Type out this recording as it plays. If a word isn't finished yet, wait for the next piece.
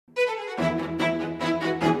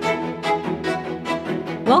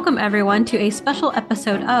Welcome, everyone, to a special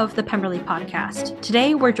episode of the Pemberley Podcast.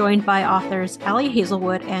 Today, we're joined by authors Ali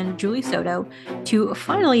Hazelwood and Julie Soto to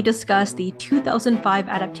finally discuss the 2005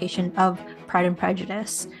 adaptation of Pride and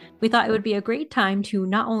Prejudice. We thought it would be a great time to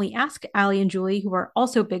not only ask Ali and Julie, who are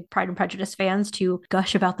also big Pride and Prejudice fans, to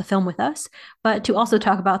gush about the film with us, but to also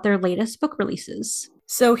talk about their latest book releases.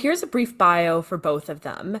 So here's a brief bio for both of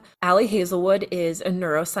them. Ali Hazelwood is a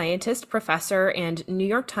neuroscientist, professor, and New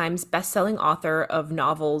York Times bestselling author of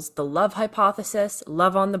novels The Love Hypothesis,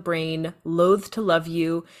 Love on the Brain, Loathe to Love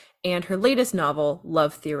You, and her latest novel,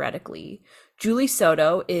 Love Theoretically. Julie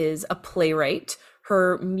Soto is a playwright.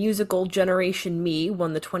 Her musical Generation Me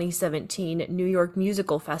won the 2017 New York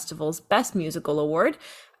Musical Festival's Best Musical Award,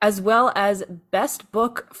 as well as Best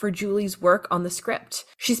Book for Julie's work on the script.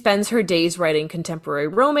 She spends her days writing contemporary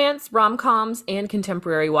romance, rom-coms, and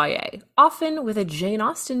contemporary YA, often with a Jane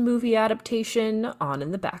Austen movie adaptation on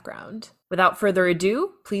in the background. Without further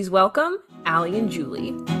ado, please welcome Ali and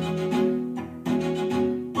Julie.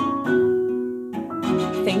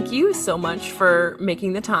 Thank you so much for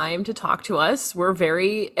making the time to talk to us. We're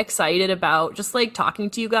very excited about just like talking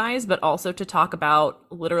to you guys, but also to talk about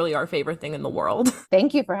literally our favorite thing in the world.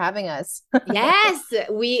 Thank you for having us. Yes,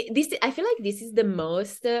 I feel like this is the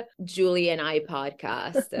most Julie and I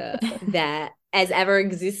podcast that has ever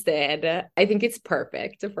existed. I think it's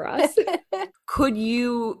perfect for us. Could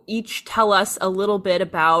you each tell us a little bit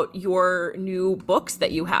about your new books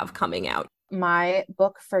that you have coming out? My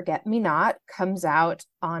book, Forget Me Not, comes out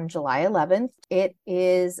on July 11th. It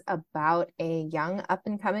is about a young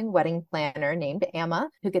up-and-coming wedding planner named Emma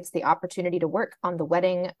who gets the opportunity to work on the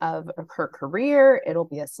wedding of her career. It'll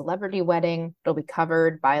be a celebrity wedding. It'll be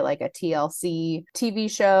covered by like a TLC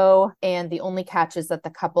TV show. And the only catch is that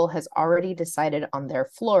the couple has already decided on their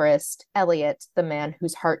florist, Elliot, the man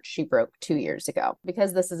whose heart she broke 2 years ago.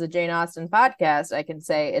 Because this is a Jane Austen podcast, I can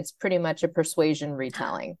say it's pretty much a persuasion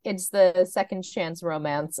retelling. It's the second chance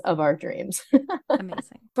romance of our dreams. Amazing.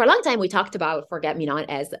 For a long time, we talked about Forget Me Not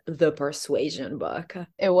as the persuasion book.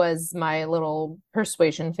 It was my little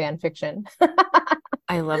persuasion fan fiction.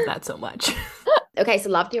 I love that so much. Okay, so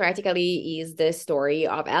Love Theoretically is the story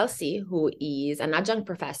of Elsie, who is an adjunct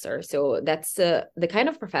professor. So that's the kind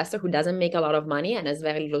of professor who doesn't make a lot of money and has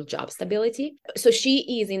very little job stability. So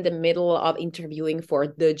she is in the middle of interviewing for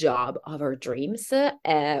the job of her dreams,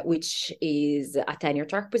 which is a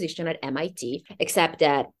tenure-track position at MIT, except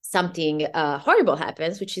that something horrible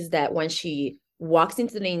happens, which is that when she walks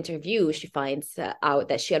into the interview, she finds out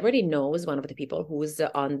that she already knows one of the people who's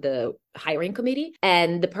on the hiring committee.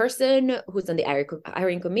 And the person who's on the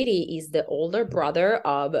hiring committee is the older brother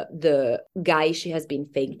of the guy she has been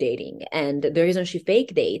fake dating. And the reason she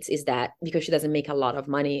fake dates is that because she doesn't make a lot of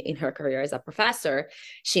money in her career as a professor,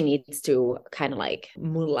 she needs to kind of like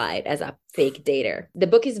moonlight as a fake dater. The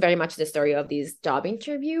book is very much the story of this job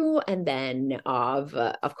interview and then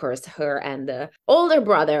of course, her and the older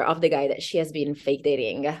brother of the guy that she has been fake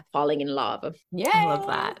dating falling in love. Yeah, I love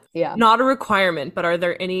that. Yeah. Not a requirement, but are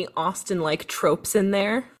there any Austen-like tropes in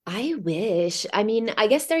there? I wish. I mean, I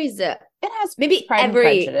guess there is It has maybe Pride and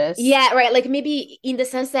Prejudice. Yeah, right. Like maybe in the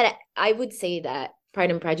sense that I would say that Pride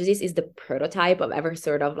and Prejudice is the prototype of every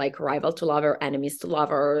sort of like rival to lover, enemies to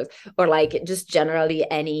lovers, or like just generally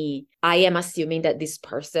any, I am assuming that this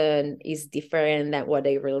person is different than what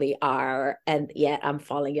they really are. And yet I'm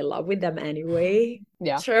falling in love with them anyway.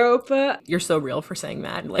 Yeah. Trope. You're so real for saying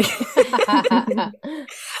that. Like,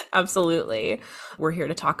 absolutely. We're here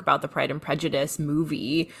to talk about the Pride and Prejudice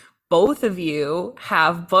movie. Both of you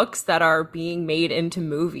have books that are being made into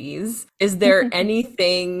movies. Is there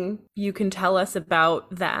anything you can tell us about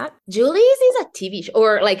that? Julie's is a TV show,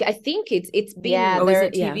 or like I think it's being. Yeah, is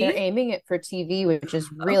it TV? They're aiming it for TV, which is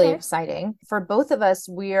really exciting. For both of us,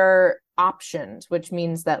 we're optioned, which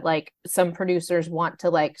means that like some producers want to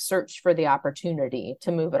like search for the opportunity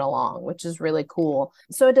to move it along, which is really cool.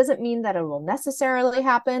 So it doesn't mean that it will necessarily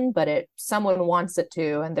happen, but someone wants it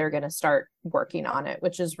to, and they're going to start working on it,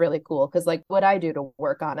 which is really cool. Because like what I do to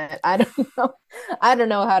work on it, I don't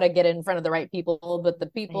know how to get in front of the right people, but the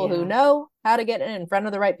people who know how to get in front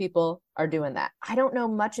of the right people are doing that. I don't know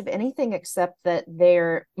much of anything except that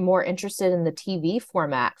they're more interested in the TV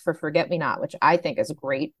format for Forget Me Not, which I think is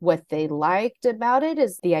great. What they liked about it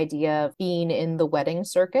is the idea of being in the wedding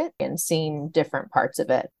circuit and seeing different parts of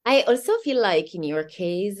it. I also feel like in your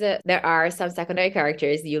case, there are some secondary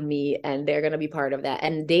characters you'll meet and they're going to be part of that.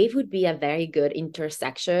 And they would be a very good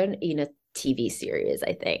intersection in a TV series,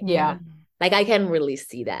 I think. Yeah. Like I can really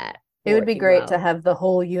see that. It would be great to have the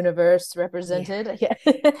whole universe represented. Yeah.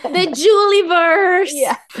 The Julieverse.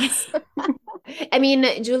 Yeah. I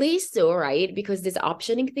mean, Julie is so right, because this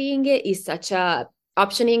optioning thing is such a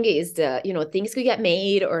optioning is things could get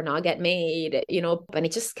made or not get made, and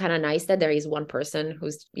it's just kind of nice that there is one person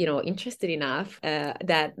who's, interested enough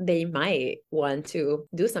that they might want to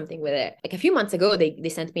do something with it. Like a few months ago, they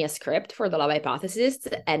sent me a script for The Love Hypothesis,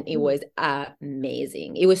 and it was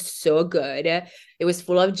amazing. It was so good. It was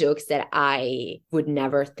full of jokes that I would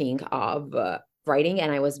never think of writing,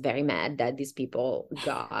 and I was very mad that these people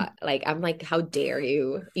got like, I'm like, how dare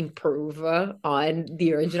you improve on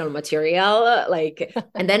the original material, like,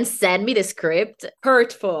 and then send me the script.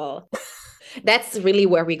 Hurtful. That's really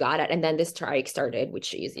where we got it. And then the strike started,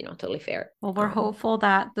 which is, totally fair. Well, we're hopeful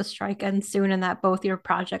that the strike ends soon and that both your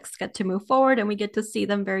projects get to move forward and we get to see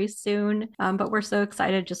them very soon. But we're so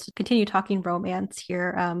excited just to continue talking romance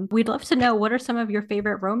here. We'd love to know, what are some of your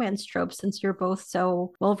favorite romance tropes, since you're both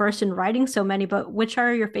so well versed in writing so many, but which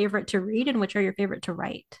are your favorite to read and which are your favorite to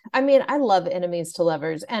write? I mean, I love enemies to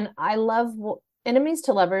lovers, and I love enemies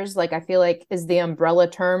to lovers, like, I feel like is the umbrella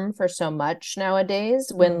term for so much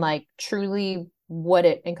nowadays, when like truly what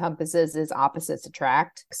it encompasses is opposites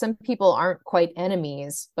attract. Some people aren't quite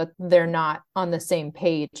enemies, but they're not on the same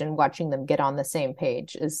page, and watching them get on the same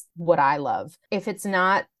page is what I love. If it's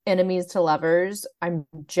not enemies to lovers, I'm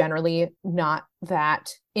generally not that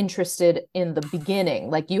interested in the beginning.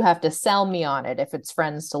 Like, you have to sell me on it if it's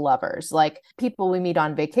friends to lovers. Like People We Meet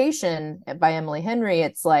on Vacation by Emily Henry,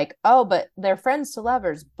 it's like, oh, but they're friends to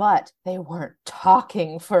lovers, but they weren't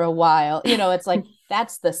talking for a while. It's like,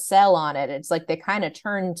 that's the sell on it. It's like they kind of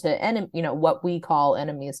turn to what we call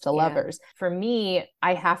enemies to lovers. For me,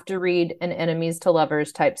 I have to read an enemies to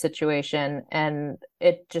lovers type situation, and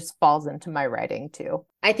it just falls into my writing too.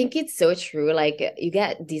 I think it's so true. Like, you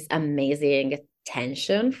get this amazing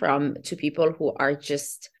tension from two people who are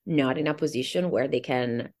just not in a position where they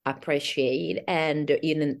can appreciate and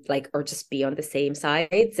even like, or just be on the same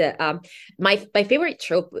sides. My favorite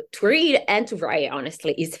trope to read and to write,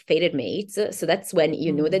 honestly, is fated mates. So that's when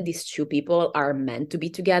you know that these two people are meant to be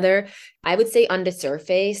together. I would say on the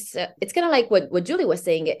surface, it's kind of like what Julie was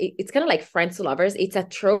saying. It's kind of like friends to lovers. It's a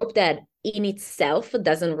trope that in itself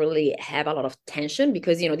doesn't really have a lot of tension,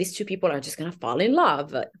 because these two people are just gonna fall in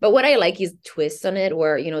love. But what I like is twists on it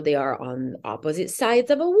where they are on opposite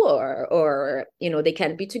sides of a war, or they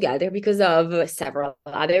can't be together because of several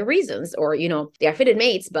other reasons, or they are fitted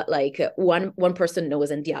mates, but like one person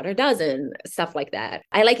knows and the other doesn't, stuff like that.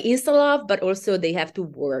 I like insta love, but also they have to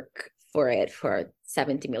work for it for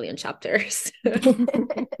 70 million chapters.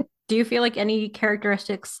 Do you feel like any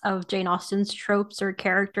characteristics of Jane Austen's tropes or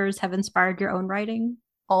characters have inspired your own writing?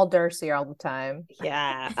 All Darcy all the time.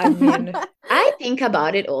 Yeah, I mean, I think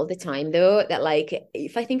about it all the time, though, that like,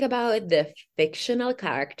 if I think about the fictional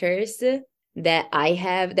characters that I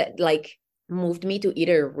have that like moved me to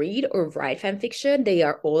either read or write fan fiction, they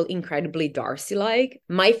are all incredibly Darcy-like.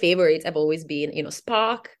 My favorites have always been,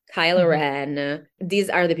 Spock, Kylo Ren. These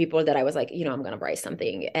are the people that I was like, I'm gonna write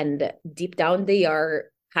something, and deep down they are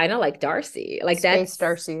kind of like Darcy, like that. Space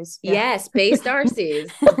Darcys. Yeah, Space Darcys.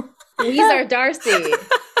 Wizard Darcy.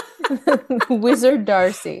 Wizard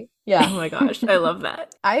Darcy. Yeah. Oh my gosh, I love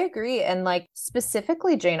that. I agree. And like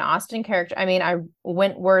specifically Jane Austen character, I mean,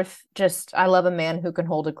 Wentworth, I love a man who can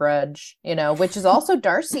hold a grudge, which is also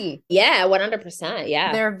Darcy. Yeah, 100%.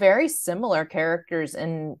 Yeah. They're very similar characters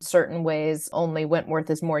in certain ways, only Wentworth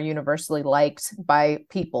is more universally liked by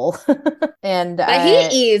people.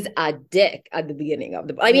 But he is a dick at the beginning of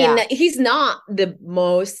I mean, he's not the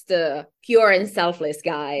most pure and selfless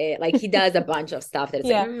guy. Like, he does a bunch of stuff that's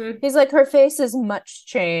like, he's like, her face is much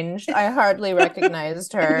changed. I hardly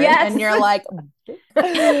recognized her. Yes. And you're like,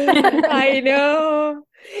 I know.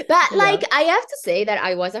 But like, I have to say that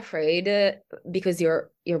I was afraid because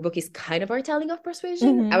your book is kind of our telling of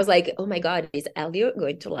persuasion. I was like, oh my God, is Elliot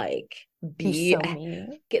going to like be so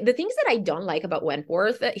mean? The things that I don't like about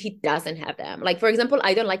Wentworth, he doesn't have them. Like, for example,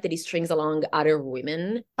 I don't like that he strings along other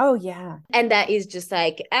women. Oh yeah. And that is just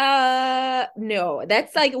like, no,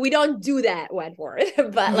 that's like, we don't do that, Wentworth.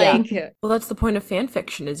 But like, well, that's the point of fan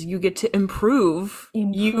fiction, is you get to improve.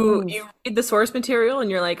 You read the source material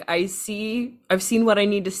and you're like, I've seen what I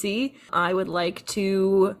need to see. I would like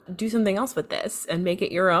to do something else with this and make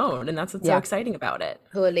it your own. And that's what's so exciting about it.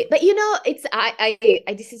 Totally. But it's I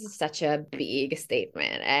this is such a big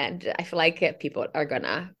statement, and I feel like people are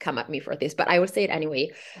gonna come at me for this, but I will say it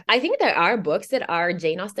anyway. I think there are books that are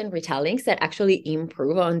Jane Austen retellings that actually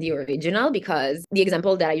improve on the original, because the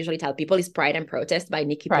example that I usually tell people is Pride and Protest by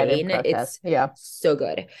Nikki Payne. It's so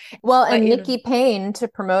good. Well, and Nikki Payne, to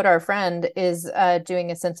promote our friend, is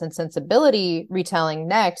doing a Sense and Sensibility retelling coming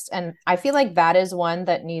next. And I feel like that is one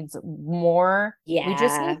that needs more. Yeah. We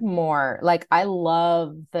just need more. Like, I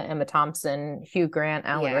love the Emma Thompson, Hugh Grant,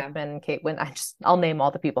 Alan Rickman, Kate Win. I'll name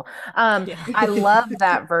all the people. I love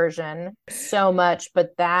that version so much,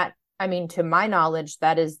 but that, I mean, to my knowledge,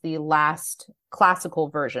 that is the last classical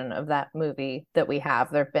version of that movie that we have.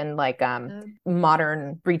 There have been like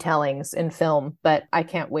modern retellings in film, but I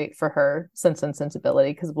can't wait for her Sense and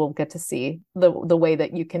Sensibility, because we'll get to see the way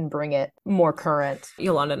that you can bring it more current.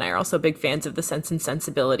 Yolanda and I are also big fans of the Sense and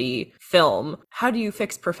Sensibility film. How do you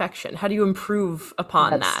fix perfection? How do you improve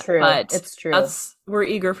upon that? True. But it's true. We're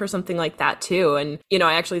eager for something like that too. And, you know,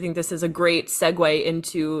 I actually think this is a great segue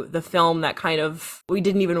into the film that kind of, we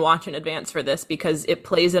didn't even watch in advance for this because it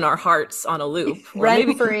plays in our hearts on a loop.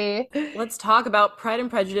 Rent-free. Let's talk about Pride and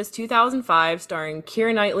Prejudice 2005, starring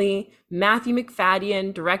Keira Knightley, Matthew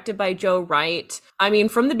McFadden, directed by Joe Wright. I mean,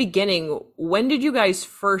 from the beginning, when did you guys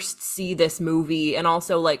first see this movie? And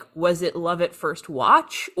also, like, was it love at first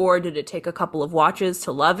watch, or did it take a couple of watches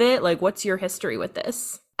to love it? Like, what's your history with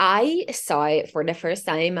this? I saw it for the first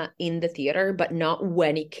time in the theater, but not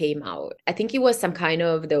when it came out. I think it was some kind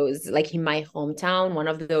of those, like in my hometown, one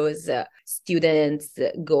of those students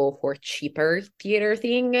go for cheaper theater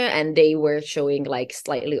thing, and they were showing like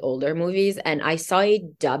slightly older movies. And I saw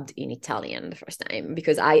it dubbed in Italian the first time,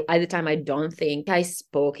 because at the time, I don't think I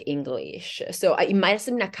spoke English. So it might have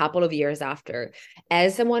been a couple of years after.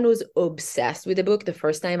 As someone who's obsessed with the book, the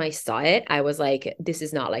first time I saw it, I was like, this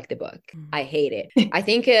is not like the book. I hate it. I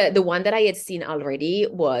think the one that I had seen already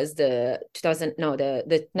was the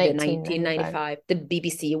 1995, the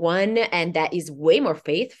BBC one, and that is way more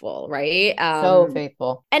faithful, right? So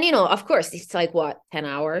faithful. And you know, of course, it's like what, 10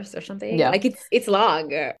 hours or something? Yeah. Like it's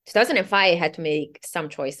long. 2005, I had to make some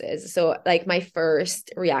choices. So like my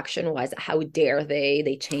first reaction was, how dare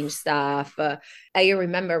they change stuff. I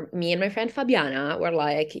remember me and my friend Fabiana were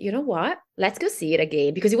like, you know what? Let's go see it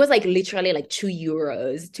again, because it was like literally like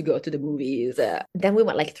 €2 to go to the movies. Then we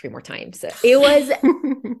went like 3 more times. It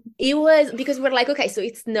was because we're like, okay, so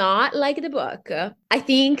it's not like the book. I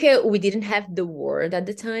think we didn't have the word at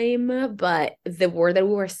the time, but the word that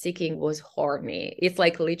we were seeking was horny. It's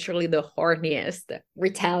like literally the horniest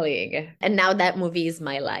retelling. And now that movie is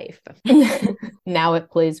my life. Now it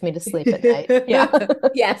plays me to sleep at night. Yeah.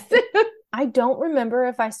 Yes. I don't remember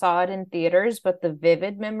if I saw it in theaters, but the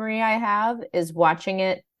vivid memory I have is watching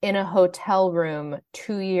it in a hotel room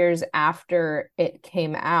 2 years after it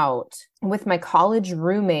came out with my college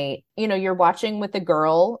roommate. You know, you're watching with a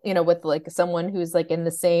girl, you know, with like someone who's like on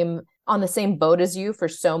the same boat as you for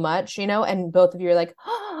so much, you know, and both of you are like,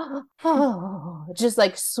 oh, just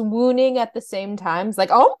like swooning at the same time. It's like,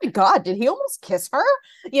 oh my God, did he almost kiss her?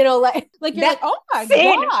 You know, like you're like, oh my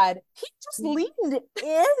God, he just leaned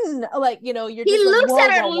in. Like, you know, you're just he like, looks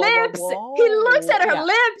at her lips. He looks at her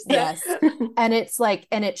lips. Yes. And it's like,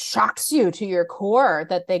 and it shocks you to your core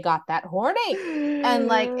that they got that horny. And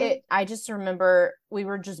like I just remember we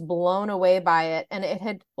were just blown away by it. And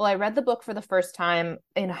I read the book for the first time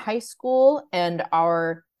in high school, and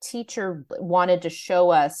our teacher wanted to show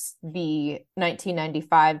us the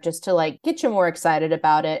 1995 just to like get you more excited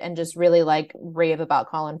about it and just really like rave about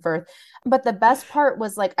Colin Firth. But the best part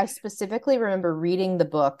was like, I specifically remember reading the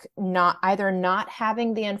book, not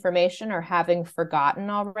having the information or having forgotten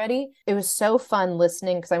already. It was so fun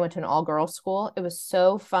listening, because I went to an all-girls school. It was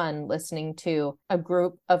so fun listening to a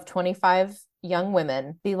group of 25 young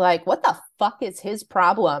women be like, what the fuck is his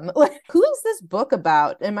problem? Like, who is this book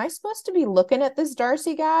about? Am I supposed to be looking at this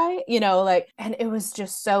Darcy guy? You know, like, and it was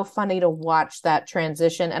just so funny to watch that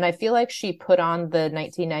transition. And I feel like she put on the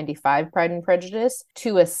 1995 Pride and Prejudice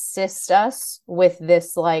to assist us with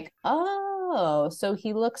this, like, oh, so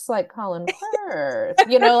he looks like Colin Firth.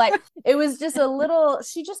 You know, like, it was just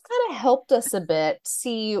she just kind of helped us a bit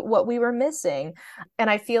see what we were missing. And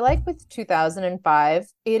I feel like with 2005,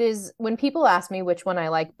 it is, when people ask me which one I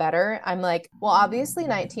like better, I'm like, well, obviously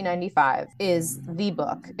 1995 is the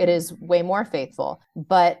book. It is way more faithful,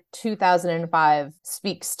 but 2005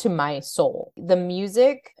 speaks to my soul. The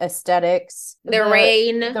music, aesthetics,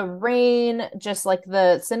 the rain, just like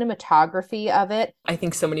the cinematography of it. I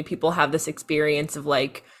think so many people have this experience of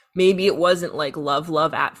like, maybe it wasn't like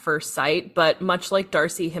love at first sight, but much like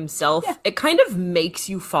Darcy himself, It kind of makes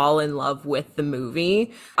you fall in love with the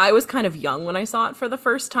movie. I was kind of young when I saw it for the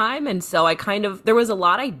first time, and so there was a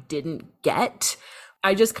lot I didn't get.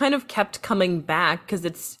 I just kind of kept coming back because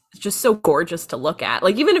it's just so gorgeous to look at.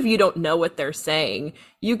 Like, even if you don't know what they're saying,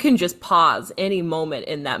 you can just pause any moment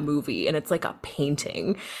in that movie and it's like a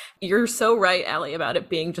painting. You're so right, Allie, about it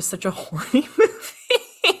being just such a horny movie.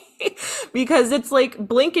 Because it's like,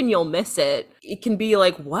 blink and you'll miss it. it can be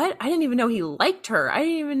like, what? I didn't even know he liked her. I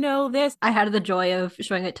didn't even know this. I had the joy of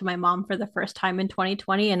showing it to my mom for the first time in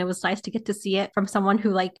 2020, and it was nice to get to see it from someone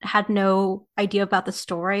who like had no idea about the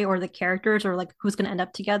story or the characters or like who's going to end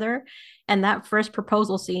up together. And that first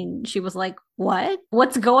proposal scene, she was like, what?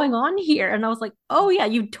 What's going on here? And I was like, oh yeah,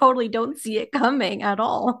 you totally don't see it coming at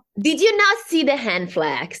all. Did you not see the hand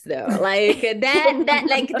flags though? Like that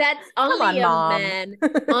like that's only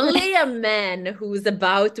only a man who's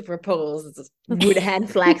about to propose would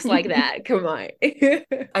hand flags like that. Come on.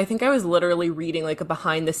 I think I was literally reading like a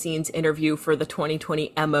behind the scenes interview for the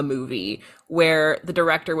 2020 Emma movie where the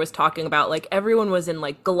director was talking about like everyone was in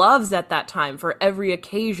like gloves at that time for every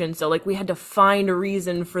occasion. So like we had to find a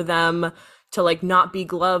reason for them to like not be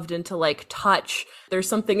gloved and to like touch. There's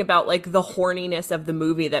something about like the horniness of the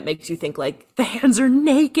movie that makes you think like the hands are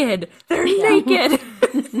naked. They're naked.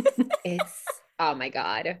 It's oh my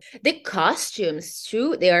God. The costumes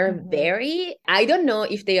too, they are very, I don't know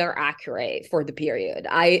if they are accurate for the period.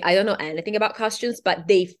 I don't know anything about costumes, but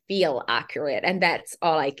they feel accurate. And that's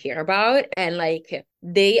all I care about. And like,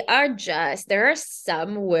 they are just, there are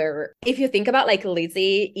some where, if you think about like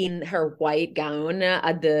Lizzie in her white gown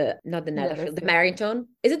at the, not the Netherfield, the Marrington.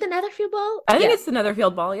 Is it the Netherfield ball? I think it's the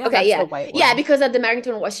Netherfield ball. Yeah. Okay, That's yeah. the white one. Yeah, because at the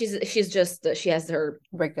Marrington, she's just, she has her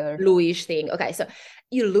regular bluish thing. Okay, so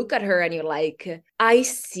you look at her and you're like, I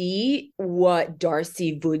see what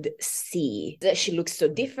Darcy would see. She looks so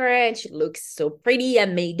different. She looks so pretty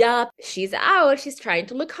and made up. She's out. She's trying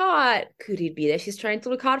to look hot. Could it be that she's trying to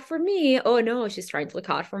look hot for me? Oh no, she's trying to look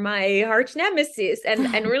hot for my arch nemesis.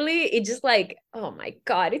 And really, it just like, oh my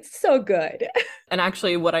God, it's so good. And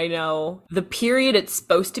actually what I know, the period it's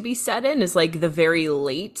supposed to be set in is like the very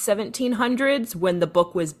late 1700s when the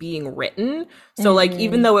book was being written. So like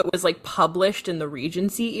even though it was like published in the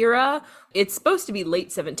Regency era, it's supposed to be late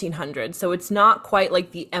 1700s. So it's not quite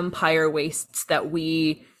like the empire wastes that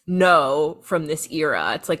we know from this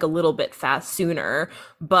era. It's like a little bit fast sooner,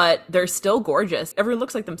 but they're still gorgeous. Everyone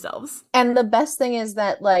looks like themselves. And the best thing is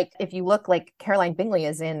that, like, if you look, like Caroline Bingley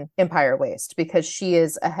is in Empire Waist because she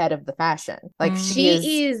is ahead of the fashion. Like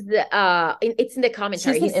she is it's in the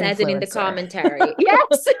commentary. He says it in the commentary.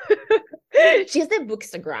 Yes. She's the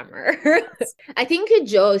bookstagrammer. I think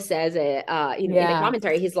Joe says it in the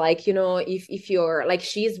commentary. He's like, you know, if you're like,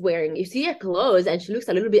 she's wearing, you see her clothes and she looks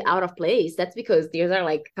a little bit out of place. That's because these are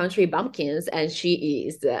like country bumpkins and she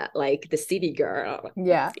is like the city girl.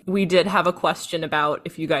 Yeah. We did have a question about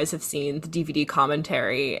if you guys have seen the DVD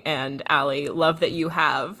commentary, and Allie, love that you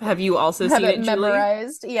have. Have you also seen it,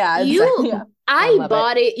 memorized? Julie? Yeah. You I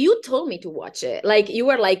bought it. You told me to watch it. Like you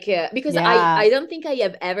were like, because I don't think I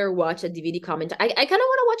have ever watched a DVD commentary. I kind of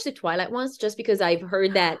want to watch the Twilight ones just because I've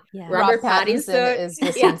heard that Robert Pattinson is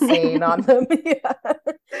just insane on them.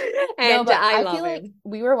 And no, I feel like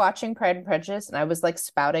we were watching Pride and Prejudice and I was like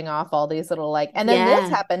spouting off all these little like, and then this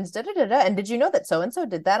happens, and did you know that so-and-so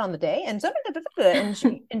did that on the day? And so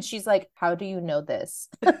and she's like, how do you know this?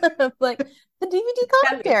 Like the DVD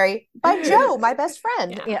commentary by Joe, my best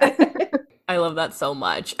friend. Yeah. I love that so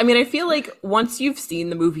much. I mean, I feel like once you've seen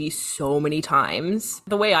the movie so many times,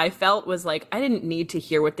 the way I felt was like, I didn't need to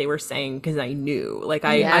hear what they were saying because I knew. Like,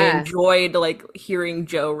 I enjoyed like hearing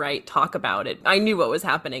Joe Wright talk about it. I knew what was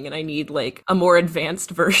happening and I need like a more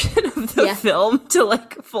advanced version of the film to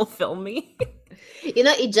like fulfill me. You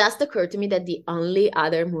know, it just occurred to me that the only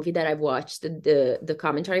other movie that I've watched the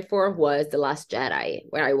commentary for was The Last Jedi,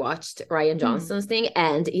 where I watched Rian Johnson's thing.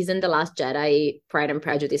 And isn't The Last Jedi Pride and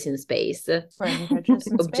Prejudice in space? Pride and Prejudice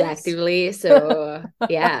in objectively. So,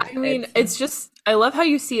 yeah. I mean, it's just, I love how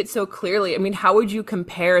you see it so clearly. I mean, how would you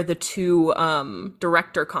compare the two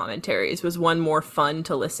director commentaries? Was one more fun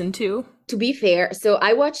to listen to? To be fair, so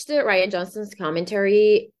I watched Rian Johnson's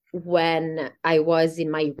commentary when I was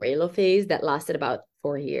in my Reylo phase that lasted about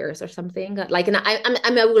 4 years or something. Like, and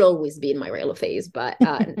I will always be in my Reylo phase, but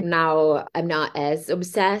now I'm not as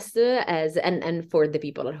obsessed as, and for the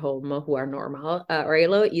people at home who are normal,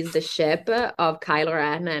 Reylo is the ship of Kylo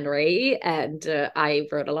Ren and Rey, and I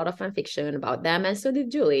wrote a lot of fan fiction about them, and so did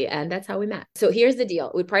Julie, and that's how we met. So here's the deal.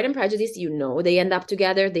 With Pride and Prejudice, you know they end up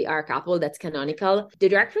together. They are a couple. That's canonical. The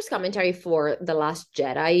director's commentary for The Last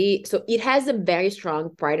Jedi, so it has a very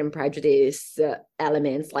strong Pride and Prejudice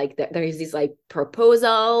elements. Like there is this like proposal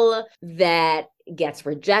that gets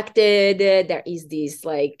rejected. There is this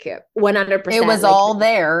like 100%. It was like, all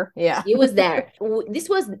there. Yeah. it was there. This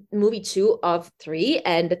was movie 2 of 3,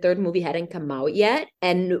 and the third movie hadn't come out yet.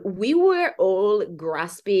 And we were all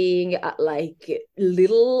grasping at like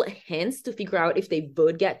little hints to figure out if they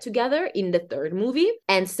would get together in the third movie.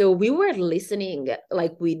 And so we were listening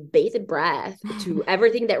like with bated breath to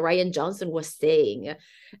everything that Rian Johnson was saying.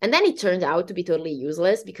 And then it turned out to be totally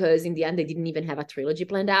useless because in the end they didn't even have a trilogy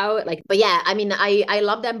planned out. Like, but yeah, I mean, I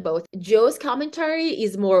love them both. Joe's commentary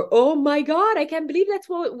is more, oh my God, I can't believe that's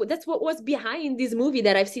what was behind this movie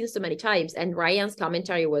that I've seen so many times. And Ryan's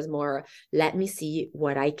commentary was more, let me see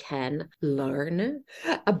what I can learn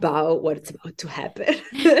about what's about to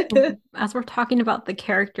happen. As we're talking about the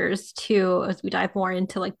characters too, as we dive more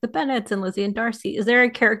into like the Bennetts and Lizzie and Darcy, is there a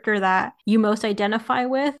character that you most identify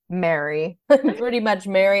with? Mary. Pretty much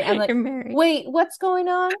Mary. I'm like, Mary. Wait, what's going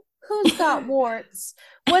on? Who's got warts?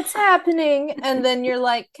 What's happening? And then you're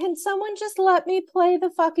like, can someone just let me play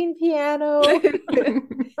the fucking piano?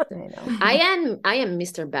 I know. I am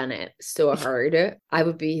Mr. Bennett so hard. I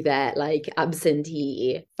would be that like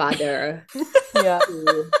absentee father. Yeah.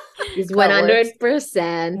 Is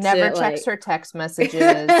 100% never checks her text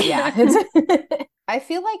messages. Yeah. I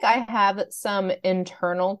feel like I have some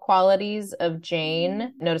internal qualities of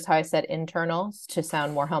Jane. Notice how I said internal to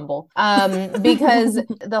sound more humble. Because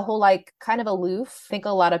the whole like kind of aloof. I think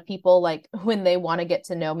a lot of people like when they want to get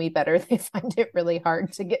to know me better, they find it really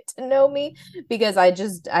hard to get to know me because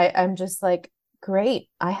I'm just like, great.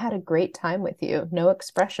 I had a great time with you. No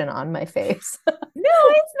expression on my face. No,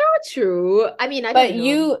 it's not true. I mean, but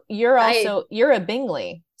you're a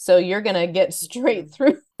Bingley, so you're gonna get straight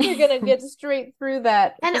through. You're gonna get straight through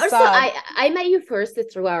that. And facade. also, I met you first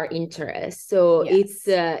through our interests, so Yes.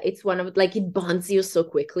 it's one of like it bonds you so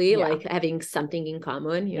quickly, Yeah. like having something in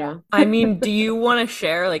common. You know. I mean, do you want to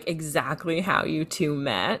share like exactly how you two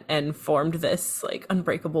met and formed this like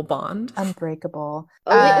unbreakable bond? Unbreakable.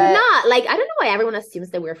 We're not like I don't know why everyone assumes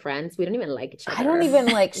that we're friends. We don't even like each other. I don't even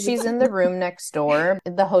like. She's in the room next door.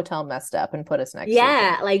 The hotel messed up and put us next.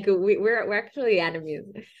 Yeah, like we're actually enemies.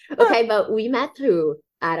 Okay, but we met through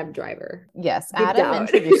Adam Driver. Yes, Deep Adam down.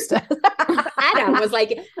 introduced us. Adam was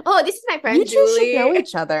like, "Oh, this is my friend You two Julie." should know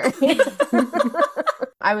each other.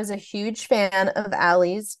 I was a huge fan of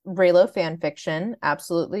Allie's Reylo fan fiction,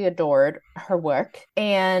 absolutely adored her work.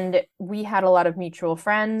 And we had a lot of mutual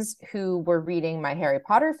friends who were reading my Harry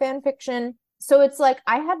Potter fan fiction. So it's like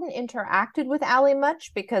I hadn't interacted with Allie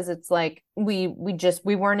much because it's like we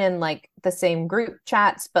weren't in like the same group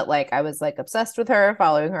chats, but like I was like obsessed with her,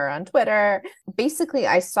 following her on Twitter. Basically,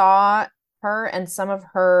 I saw her and some of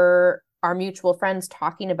our mutual friends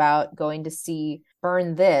talking about going to see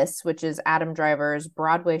Burn This, which is Adam Driver's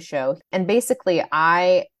Broadway show. And basically,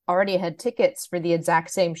 I already had tickets for the exact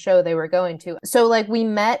same show they were going to. So like we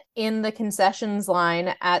met in the concessions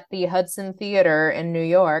line at the Hudson Theater in New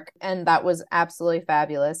York, and that was absolutely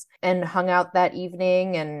fabulous, and hung out that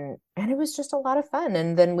evening, and it was just a lot of fun.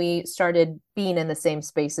 And then we started being in the same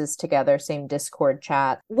spaces together, same Discord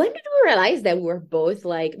chat. When did we realize that we were both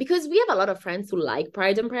like, because we have a lot of friends who like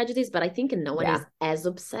Pride and Prejudice, but I think no one is as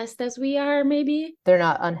obsessed as we are, maybe. They're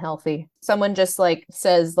not unhealthy. Someone just like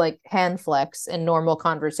says like hand flex in normal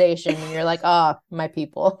conversation and you're like, oh, my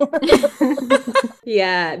people.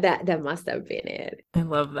 Yeah, that must have been it. I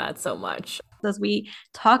love that so much. As we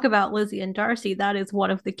talk about Lizzie and Darcy, that is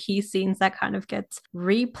one of the key scenes that kind of gets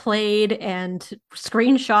replayed and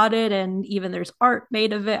screenshotted, and even there's art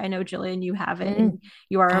made of it. I know, Jillian, you have it in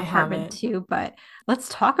your apartment too, but let's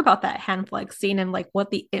talk about that hand flex scene and like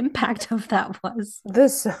what the impact of that was. The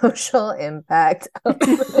social impact of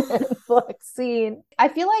the hand flex scene. I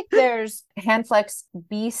feel like there's hand flex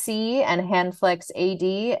BC and hand flex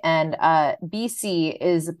AD, and BC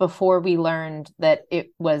is before we learned that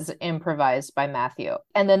it was improvised by Matthew.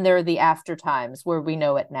 And then there are the after times where we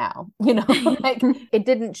know it now. You know, like it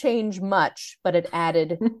didn't change much, but it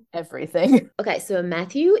added everything. Okay, so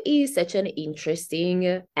Matthew is such an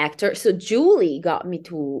interesting actor. So Julie got me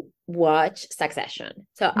to watch Succession.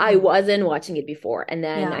 So I wasn't watching it before, and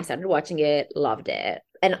then I started watching it, loved it.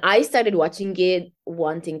 And I started watching it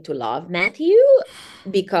wanting to love Matthew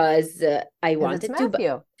because I wanted to.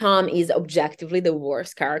 But Tom is objectively the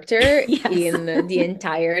worst character in the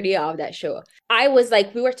entirety of that show. I was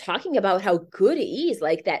like, we were talking about how good he is,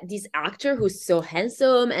 like that this actor who's so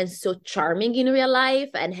handsome and so charming in real life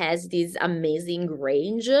and has this amazing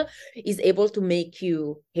range is able to make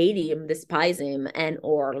you hate him, despise him, and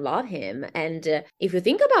or love him. And if you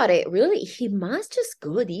think about it, really, he must just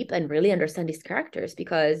go deep and really understand his characters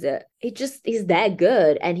because it just is that that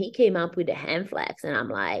good. And he came up with the hand flex. And I'm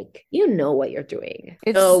like, you know what you're doing.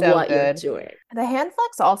 It's know so what good. you're doing. The hand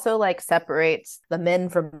flex also like separates the men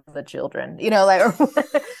from the children. You know, like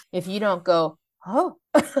if you don't go, oh,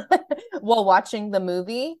 while watching the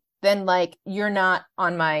movie, then like you're not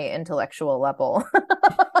on my intellectual level.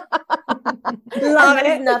 Love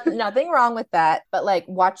it. Nothing wrong with that, but like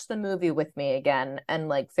watch the movie with me again and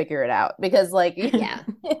like figure it out, because like Yeah.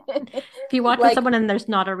 If you watch with like, someone and there's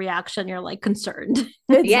not a reaction, you're like concerned.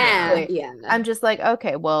 exactly. Yeah. I'm just like,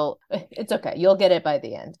 okay, well, it's okay. You'll get it by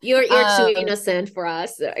the end. You're too innocent for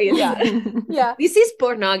us. Yeah. This is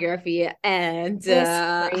pornography, and It's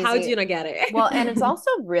how do crazy. you not get it? Well, and it's also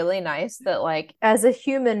really nice that like as a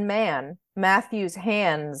human man, Matthew's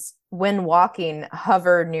hands when walking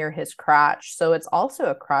hover near his crotch. So it's also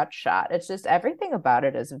a crotch shot. It's just everything about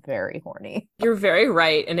it is very horny. You're very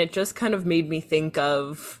right. And it just kind of made me think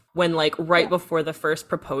of when, like, right before the first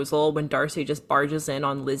proposal, when Darcy just barges in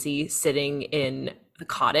on Lizzie sitting in the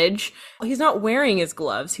cottage. He's not wearing his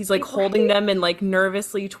gloves. He's like holding them and like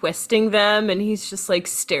nervously twisting them. And he's just like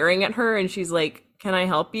staring at her. And she's like, can I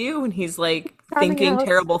help you? And he's like thinking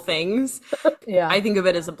terrible things. Yeah. I think of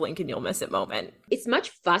it as a blink and you'll miss it moment. It's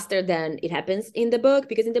much faster than it happens in the book,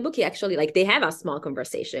 because in the book he actually like they have a small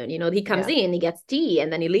conversation. You know, he comes in, he gets tea,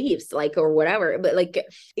 and then he leaves, like, or whatever. But like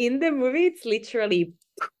in the movie, it's literally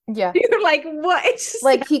you're like, what? It's just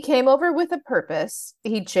like he came over with a purpose.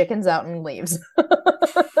 He chickens out and leaves.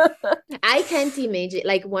 I can't imagine.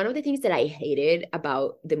 Like, one of the things that I hated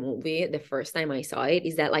about the movie the first time I saw it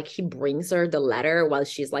is that like he brings her the letter while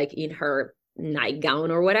she's like in her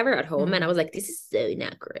nightgown or whatever at home, and I was like, this is so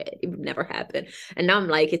not great. It would never happen. And now I'm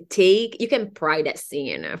like, you can pry that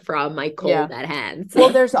scene from my cold dead hands. Well,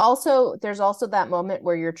 there's also that moment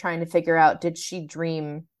where you're trying to figure out, did she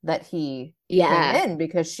dream that he came in,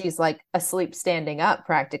 because she's like asleep standing up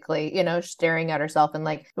practically, you know, staring at herself, and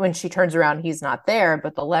like when she turns around he's not there,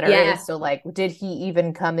 but the letter is. So like, did he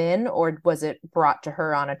even come in, or was it brought to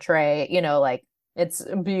her on a tray? You know, like it's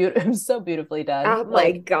so beautifully done. Oh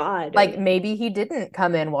my God. Like maybe he didn't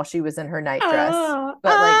come in while she was in her nightdress, but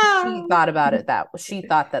like she thought about it, that she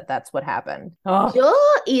thought that that's what happened. Joe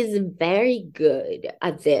is very good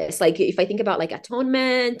at this. Like if I think about like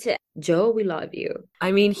Atonement, Joe, we love you.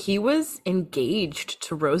 I mean, he was engaged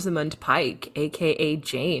to Rosamund Pike, aka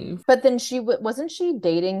Jane. But then wasn't she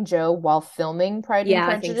dating Joe while filming Pride and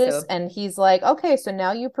Prejudice? I think so. And he's like, okay, so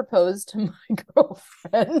now you propose to my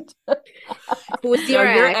girlfriend. Who's your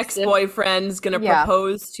ex-boyfriend's gonna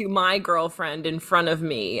propose to my girlfriend in front of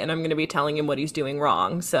me, and I'm gonna be telling him what he's doing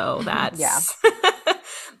wrong. So that's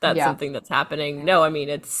that's something that's happening. No, I mean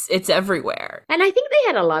it's everywhere. And I think they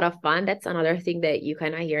had a lot of fun. That's another thing that you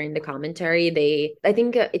kind of hear in the commentary. I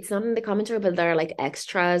think it's not in the commentary, but there are like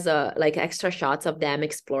extras, like extra shots of them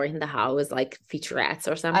exploring the house, like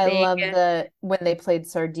featurettes or something. I love when they played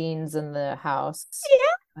sardines in the house. Yeah.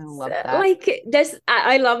 I love that. Like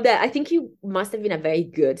I love that. I think you must have been a very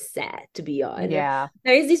good set to be on. Yeah.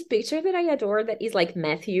 There is this picture that I adore that is like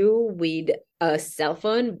Matthew with a cell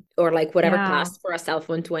phone, or like whatever cost for a cell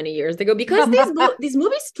phone 20 years ago, because this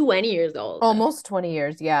movie's 20 years old. Almost 20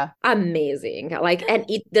 years, yeah. Amazing. Like, and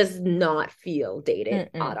it does not feel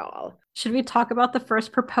dated at all. Should we talk about the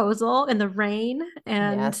first proposal in the rain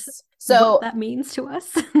and so what that means to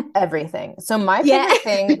us? Everything. So my favorite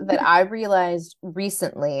thing that I realized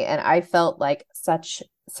recently, and I felt like such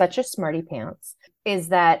a smarty pants, is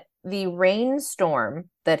that the rainstorm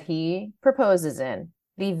that he proposes in,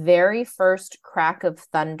 the very first crack of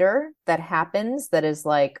thunder that happens, that is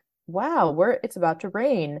like, wow, it's about to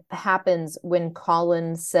rain, happens when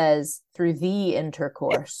Colin says, through the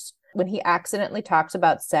intercourse. When he accidentally talks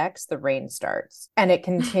about sex, the rain starts, and it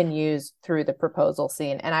continues through the proposal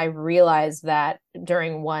scene. And I realized that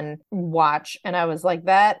during one watch, and I was like,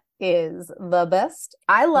 that is the best.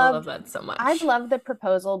 I love that so much. I love the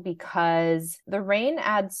proposal because the rain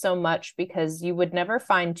adds so much, because you would never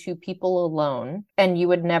find two people alone, and you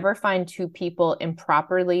would never find two people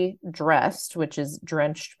improperly dressed, which is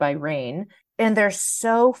drenched by rain. And they're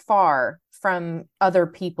so far from other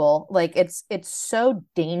people. Like it's so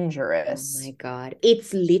dangerous. Oh my God.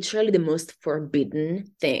 It's literally the most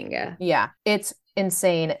forbidden thing. Yeah. It's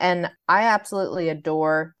insane. And I absolutely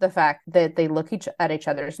adore the fact that they look at each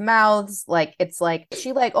other's mouths. Like it's like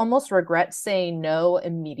she like almost regrets saying no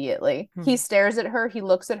immediately. He stares at her, he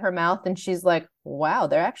looks at her mouth, and she's like, wow,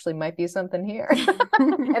 there actually might be something here.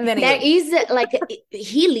 And then there is like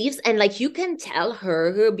he leaves and like you can tell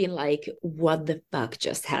her being like, what the fuck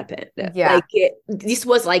just happened? Yeah. Like this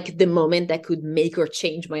was like the moment that could make or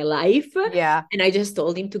change my life. Yeah. And I just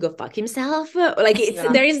told him to go fuck himself. Like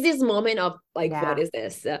there is this moment of like, what is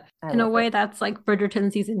this? In a way, that's like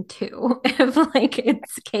Bridgerton season 2, if like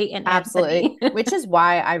it's Kate and absolutely Anthony. Which is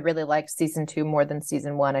why I really like season 2 more than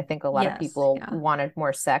season 1. I think a lot of people wanted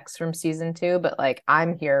more sex from season 2, but like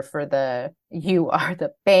I'm here for the you are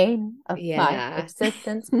the bane of my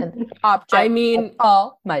existence and the object of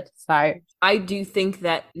all my desires. I do think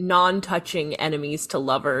that non-touching enemies to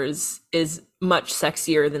lovers is much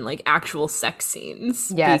sexier than like actual sex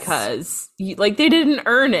scenes. Yes. Because like they didn't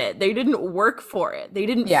earn it. They didn't work for it. They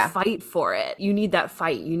didn't fight for it. You need that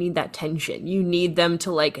fight. You need that tension. You need them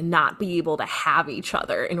to like not be able to have each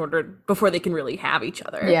other in order before they can really have each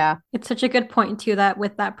other. Yeah. It's such a good point too, that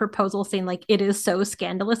with that proposal scene, like it is so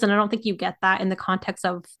scandalous. And I don't think you get that in the context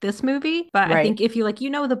of this movie. But I think if you like,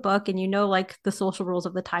 you know, the book and you know, like the social rules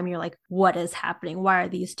of the time, you're like, what is happening? Why are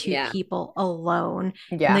these two people alone?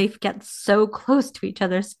 Yeah. And they get so close to each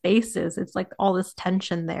other's faces. It's like all this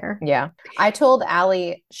tension there. Yeah. I told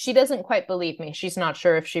Allie, she doesn't quite believe me. She's not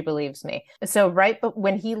sure if she believes me. So but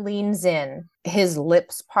when he leans in, his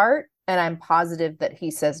lips part, and I'm positive that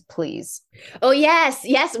he says please. Oh yes,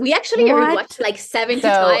 we actually rewatched like 70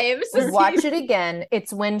 times. Watch it again.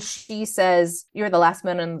 It's when she says, "You're the last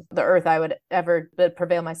man on the earth I would ever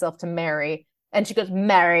prevail myself to marry." And she goes,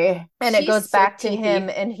 Mary. And it goes back to him.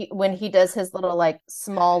 And when he does his little like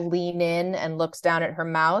small lean in and looks down at her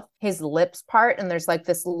mouth, his lips part and there's like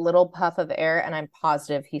this little puff of air. And I'm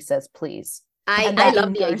positive he says, please. I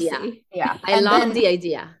love the idea. Yeah. I love the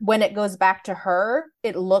idea. When it goes back to her,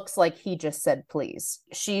 it looks like he just said, please.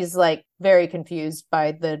 She's like very confused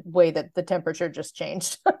by the way that the temperature just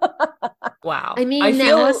changed. Wow. I mean,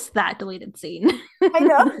 it was that deleted scene. I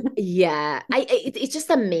know. Yeah. It's just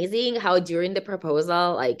amazing how during the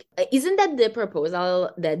proposal, like, isn't that the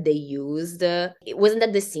proposal that they used? Wasn't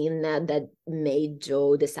that the scene that made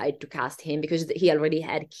Joe decide to cast him because he already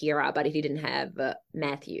had Kira, but he didn't have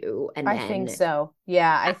Matthew? And I think so.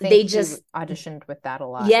 Yeah. I think they just auditioned with that a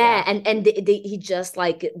lot. Yeah. And he just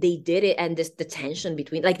like, they did it. And the tension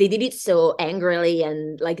between, like, they did it so angrily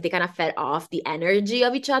and like they kind of fed off the energy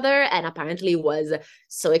of each other. And apparently was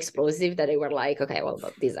so explosive that they were like, okay, well,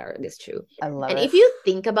 these two. I love and it. if you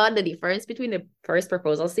think about the difference between the first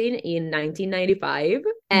proposal scene in 1995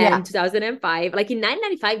 and 2005, like in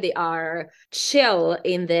 1995 they are chill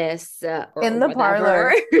in this in the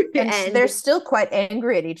parlor and they're still quite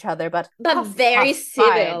angry at each other, but very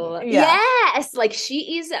civil. Yes, like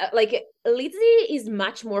she is like Lizzie is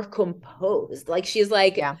much more composed. Like she's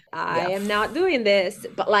like, I am not doing this.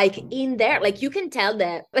 But like in there, like you can tell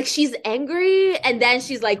that like she's angry and then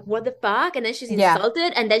she's like, what the fuck? And then she's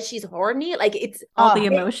insulted and then she's horny. Like it's all the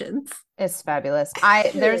emotions. It's fabulous.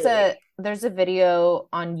 There's a video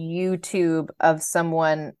on YouTube of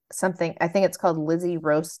something, I think it's called Lizzie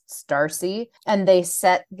Roasts Darcy. And they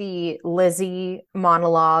set the Lizzie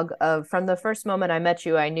monologue of from the first moment I met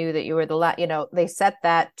you, I knew that you were the they set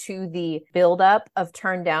that to the buildup of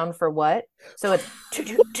Turn Down for What. So it's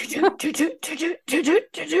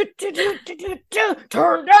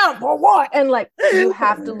turn down for what? And like you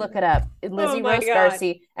have to look it up. Lizzie Roasts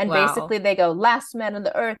Darcy. And basically they go, last man on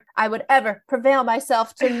the earth I would ever prevail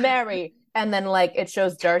myself to marry. And then like it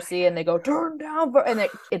shows Darcy and they go turn down for, and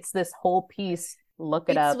it's this whole piece. Look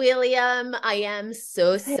it up. William, I am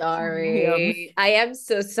so sorry. I am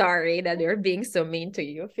so sorry that they're being so mean to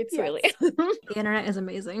you, Fitzwilliam. The internet is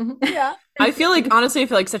amazing. Yeah. I feel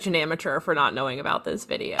like such an amateur for not knowing about this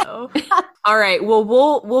video. All right. Well,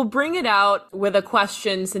 we'll bring it out with a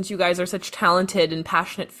question since you guys are such talented and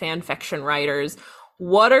passionate fan fiction writers.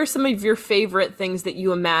 What are some of your favorite things that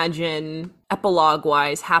you imagine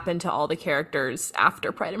epilogue-wise happen to all the characters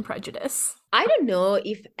after Pride and Prejudice? I don't know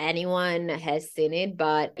if anyone has seen it,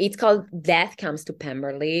 but it's called Death Comes to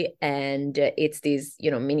Pemberley. And it's this,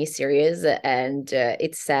 miniseries. And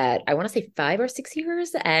it's set, I want to say 5 or 6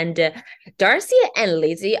 years. And Darcy and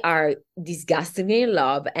Lizzie are disgustingly in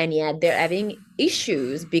love. And yet they're having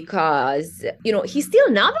issues because, he's still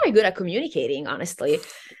not very good at communicating, honestly.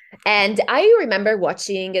 And I remember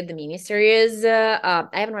watching the miniseries. I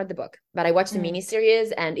haven't read the book, but I watched the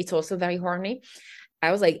miniseries and it's also very horny.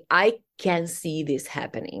 I was like, I can see this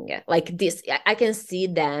happening. Like this, I can see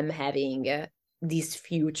them having this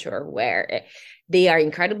future where they are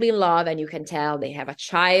incredibly in love and you can tell they have a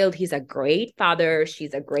child. He's a great father.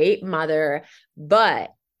 She's a great mother.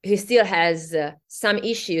 But he still has some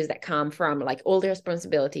issues that come from like all the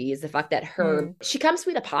responsibilities, the fact that she comes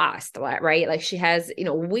with a past, right? Like she has,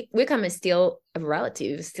 Wickham is still a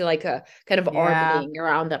relative, still like a kind of orbiting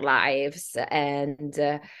around their lives,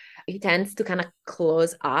 and he tends to kind of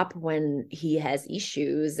close up when he has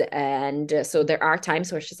issues, and so there are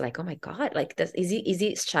times where she's like, oh my god, like is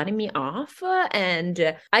he shutting me off?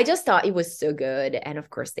 And I just thought it was so good, and of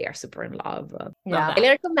course they are super in love. I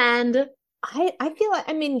recommend. I feel like,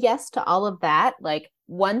 I mean, yes to all of that. Like,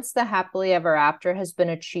 once the happily ever after has been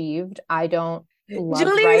achieved, I don't love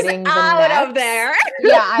Julie's writing the out next. of there.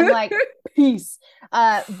 Yeah, I'm like, peace.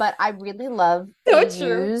 But I really love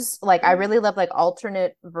AUs. Like, I really love like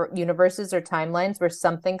alternate universes or timelines where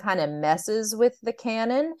something kind of messes with the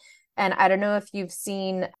canon. And I don't know if you've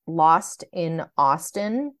seen Lost in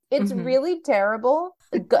Austin. It's really terrible.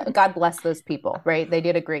 God bless those people, right? They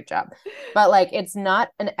did a great job. But like, it's not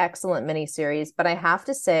an excellent miniseries. But I have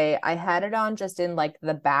to say, I had it on just in like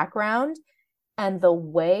the background. And the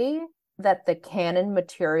way that the canon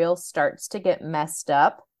material starts to get messed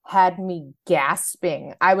up had me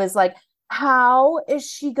gasping. I was like, how is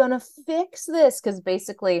she going to fix this? Because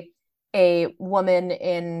basically, a woman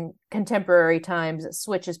in contemporary times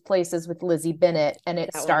switches places with Lizzie Bennet, and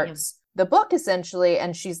it starts the book essentially,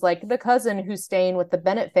 and she's like the cousin who's staying with the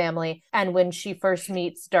Bennet family. And when she first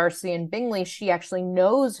meets Darcy and Bingley, she actually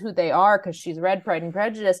knows who they are because she's read Pride and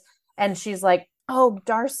Prejudice, and she's like, oh,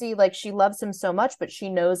 Darcy, like she loves him so much, but she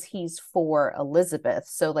knows he's for Elizabeth,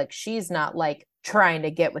 so like she's not like trying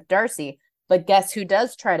to get with Darcy. But guess who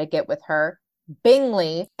does try to get with her?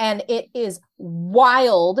 Bingley. And it is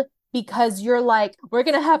wild, because you're like, we're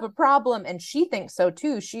going to have a problem. And she thinks so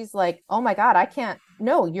too. She's like, oh my God, I can't.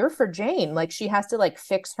 No, you're for Jane. Like, she has to like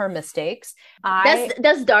fix her mistakes.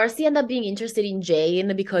 Does Darcy end up being interested in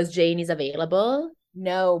Jane because Jane is available?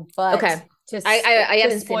 No, but okay. To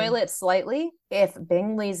spoil it slightly, if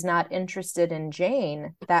Bingley's not interested in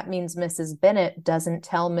Jane, that means Mrs. Bennet doesn't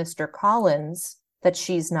tell Mr. Collins that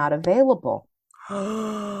she's not available.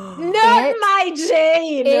 Not my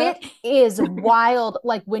Jane. It is wild.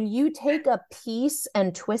 Like, when you take a piece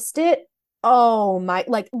and twist it, oh my,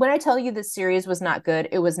 like when I tell you this series was not good,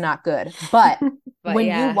 it was not good. But when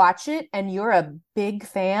you watch it and you're a big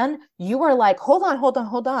fan, you are like, hold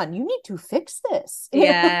on. You need to fix this.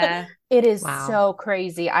 Yeah. It is so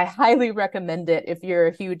crazy. I highly recommend it if you're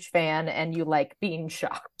a huge fan and you like being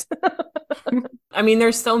shocked. I mean,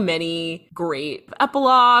 there's so many great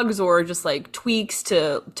epilogues or just like tweaks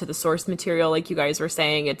to the source material, like you guys were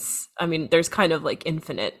saying. There's kind of like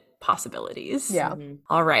infinite possibilities. Yeah.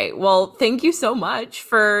 All right. Well, thank you so much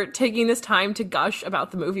for taking this time to gush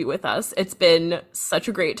about the movie with us. It's been such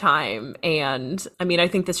a great time. And I mean, I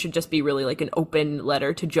think this should just be really like an open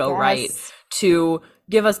letter to Joe Wright to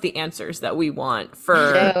give us the answers that we want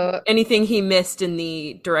for anything he missed in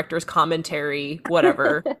the director's commentary,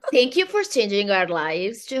 whatever. Thank you for changing our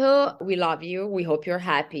lives, Joe. We love you. We hope you're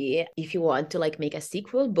happy. If you want to like make a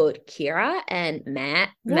sequel, both Kira and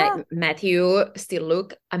Matthew still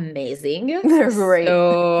look amazing. They're great.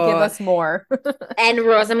 So... give us more. And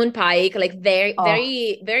Rosamund Pike, like very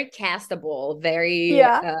castable, very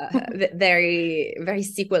very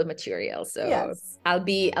sequel material. So I'll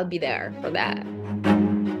be there for that.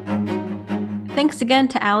 Thanks again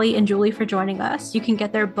to Allie and Julie for joining us. You can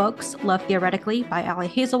get their books, Love Theoretically by Allie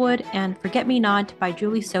Hazelwood and Forget Me Not by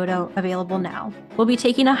Julie Soto, available now. We'll be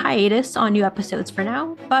taking a hiatus on new episodes for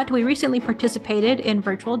now, but we recently participated in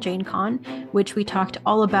Virtual JaneCon, which we talked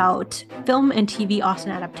all about film and TV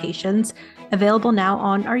Austen adaptations, available now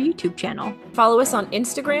on our YouTube channel. Follow us on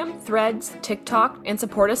Instagram, Threads, TikTok, and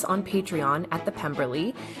support us on Patreon at The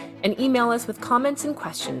Pemberley, and email us with comments and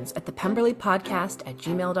questions at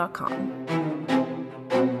thepemberleypodcast@gmail.com.